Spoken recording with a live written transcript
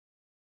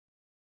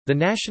The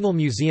National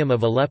Museum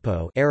of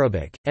Aleppo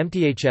Arabic,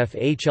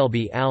 MTHF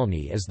HLB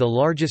Alni is the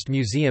largest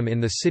museum in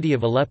the city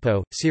of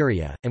Aleppo,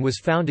 Syria, and was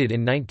founded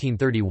in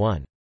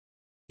 1931.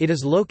 It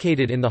is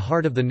located in the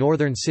heart of the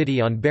northern city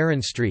on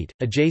Baron Street,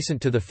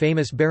 adjacent to the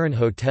famous Baron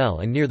Hotel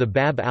and near the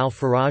Bab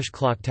al-Faraj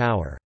Clock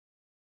Tower.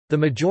 The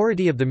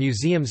majority of the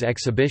museum's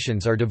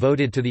exhibitions are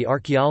devoted to the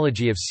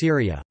archaeology of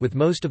Syria, with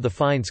most of the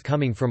finds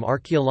coming from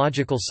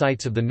archaeological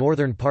sites of the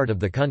northern part of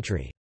the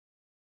country.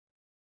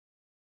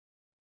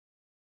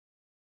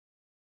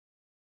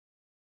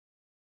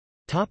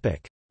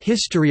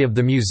 History of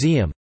the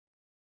museum.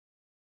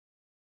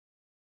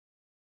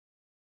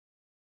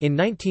 In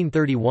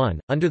 1931,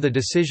 under the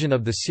decision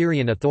of the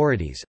Syrian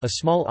authorities, a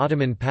small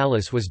Ottoman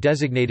palace was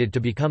designated to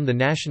become the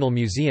National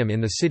Museum in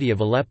the city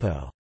of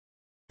Aleppo.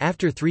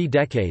 After 3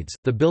 decades,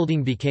 the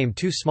building became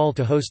too small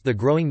to host the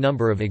growing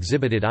number of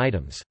exhibited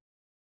items.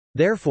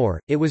 Therefore,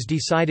 it was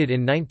decided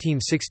in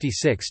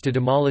 1966 to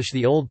demolish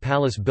the old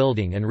palace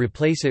building and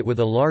replace it with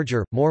a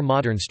larger, more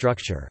modern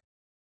structure.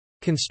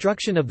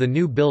 Construction of the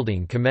new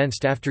building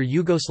commenced after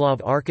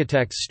Yugoslav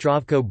architects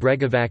Stravko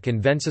Bregovac and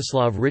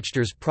Venceslav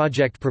Richter's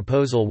project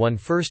proposal won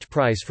first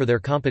prize for their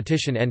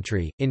competition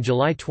entry. In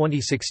July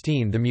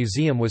 2016, the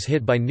museum was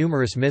hit by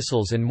numerous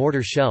missiles and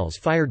mortar shells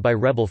fired by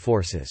rebel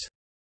forces.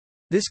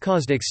 This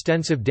caused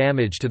extensive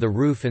damage to the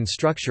roof and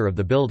structure of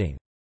the building.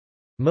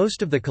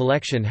 Most of the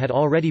collection had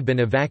already been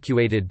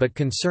evacuated, but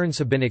concerns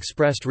have been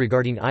expressed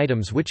regarding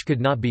items which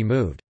could not be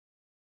moved.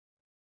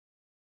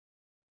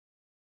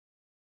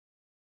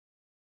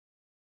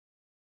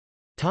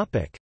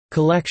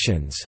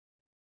 Collections.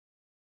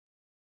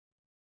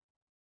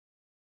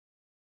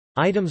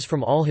 Items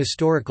from all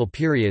historical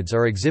periods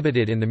are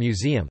exhibited in the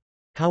museum.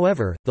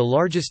 However, the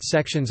largest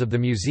sections of the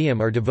museum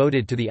are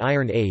devoted to the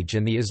Iron Age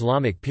and the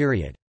Islamic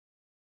period.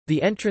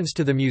 The entrance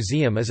to the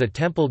museum is a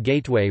temple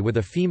gateway with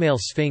a female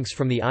sphinx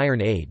from the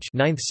Iron Age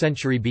 9th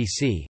century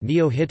BC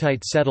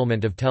Neo-Hittite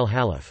settlement of Tel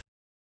Halaf.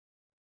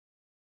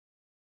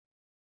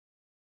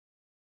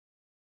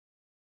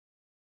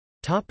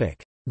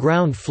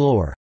 Ground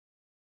floor.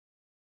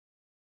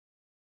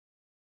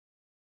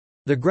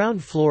 The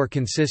ground floor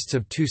consists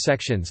of 2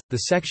 sections,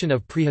 the section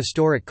of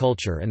prehistoric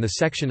culture and the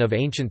section of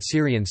ancient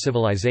Syrian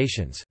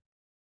civilizations.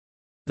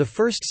 The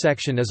first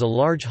section is a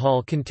large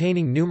hall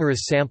containing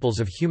numerous samples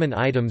of human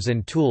items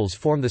and tools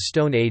from the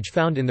Stone Age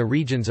found in the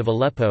regions of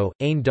Aleppo,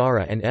 Ain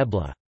Dara and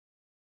Ebla.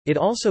 It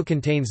also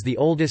contains the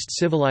oldest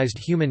civilized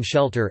human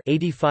shelter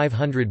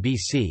 8500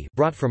 BC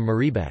brought from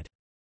Maribet.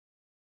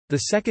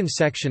 The second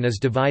section is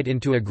divided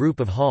into a group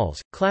of halls,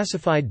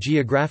 classified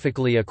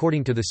geographically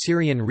according to the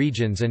Syrian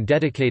regions and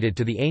dedicated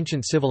to the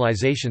ancient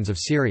civilizations of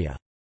Syria.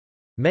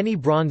 Many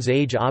Bronze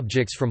Age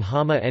objects from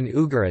Hama and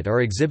Ugarit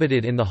are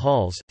exhibited in the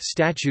halls,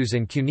 statues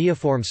and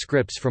cuneiform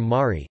scripts from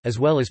Mari, as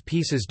well as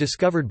pieces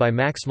discovered by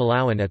Max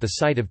Malawan at the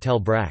site of Tel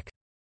Brak.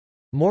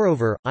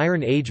 Moreover,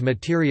 Iron Age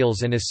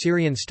materials and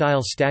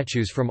Assyrian-style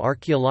statues from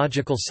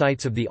archaeological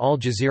sites of the Al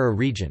Jazeera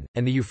region,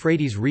 and the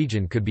Euphrates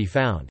region could be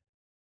found.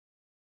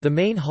 The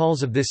main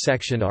halls of this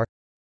section are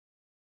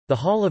the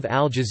Hall of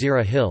Al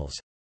Jazeera Hills,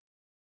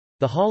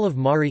 the Hall of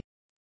Mari,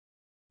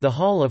 the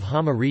Hall of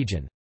Hama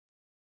region,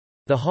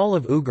 the Hall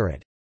of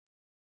Ugarit,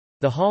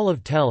 the Hall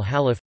of Tel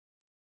Halaf,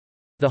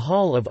 the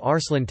Hall of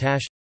Arslan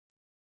Tash,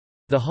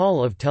 the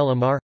Hall of Tel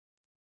Amar,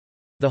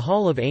 the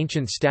Hall of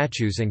Ancient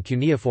Statues and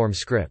Cuneiform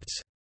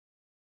Scripts,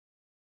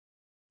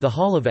 the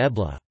Hall of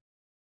Ebla.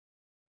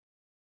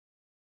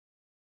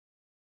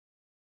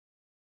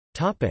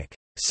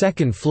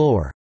 Second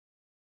floor.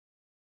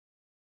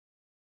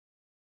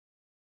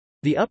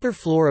 The upper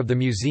floor of the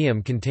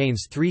museum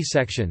contains 3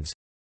 sections.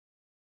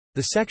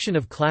 The section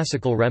of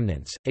classical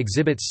remnants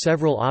exhibits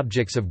several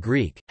objects of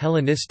Greek,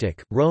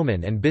 Hellenistic,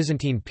 Roman and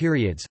Byzantine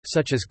periods,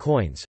 such as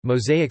coins,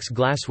 mosaics,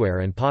 glassware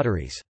and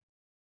potteries.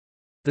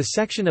 The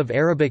section of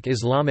Arabic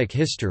Islamic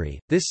history,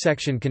 this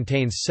section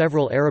contains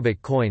several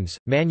Arabic coins,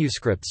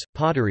 manuscripts,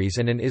 potteries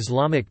and an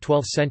Islamic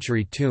 12th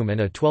century tomb and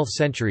a 12th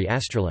century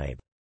astrolabe.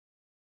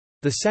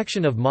 The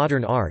section of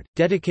modern art,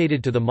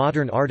 dedicated to the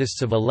modern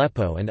artists of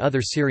Aleppo and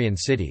other Syrian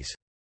cities.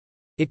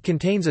 It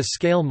contains a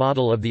scale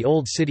model of the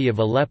old city of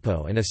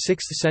Aleppo and a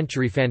 6th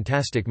century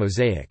fantastic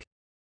mosaic.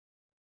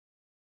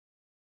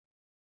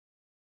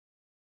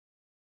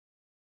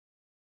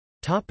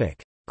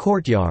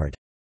 Courtyard.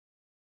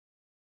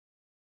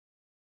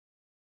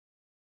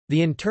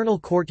 The internal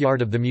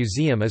courtyard of the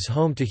museum is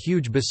home to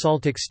huge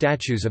basaltic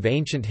statues of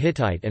ancient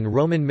Hittite and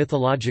Roman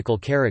mythological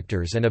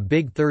characters and a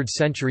big 3rd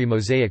century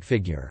mosaic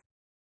figure.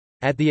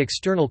 At the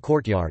external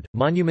courtyard,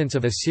 monuments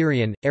of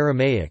Assyrian,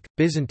 Aramaic,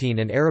 Byzantine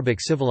and Arabic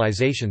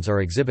civilizations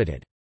are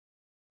exhibited.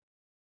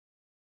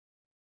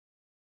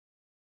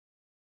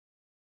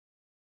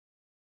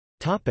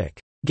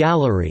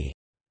 Gallery.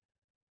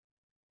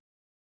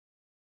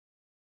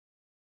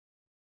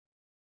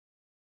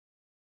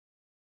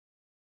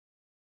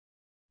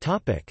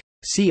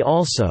 See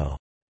also: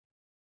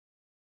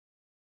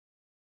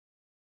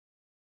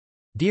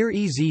 Deir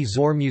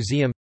ez-Zor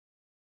Museum,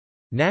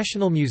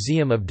 National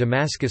Museum of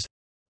Damascus,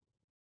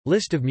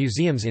 List of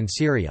museums in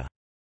Syria.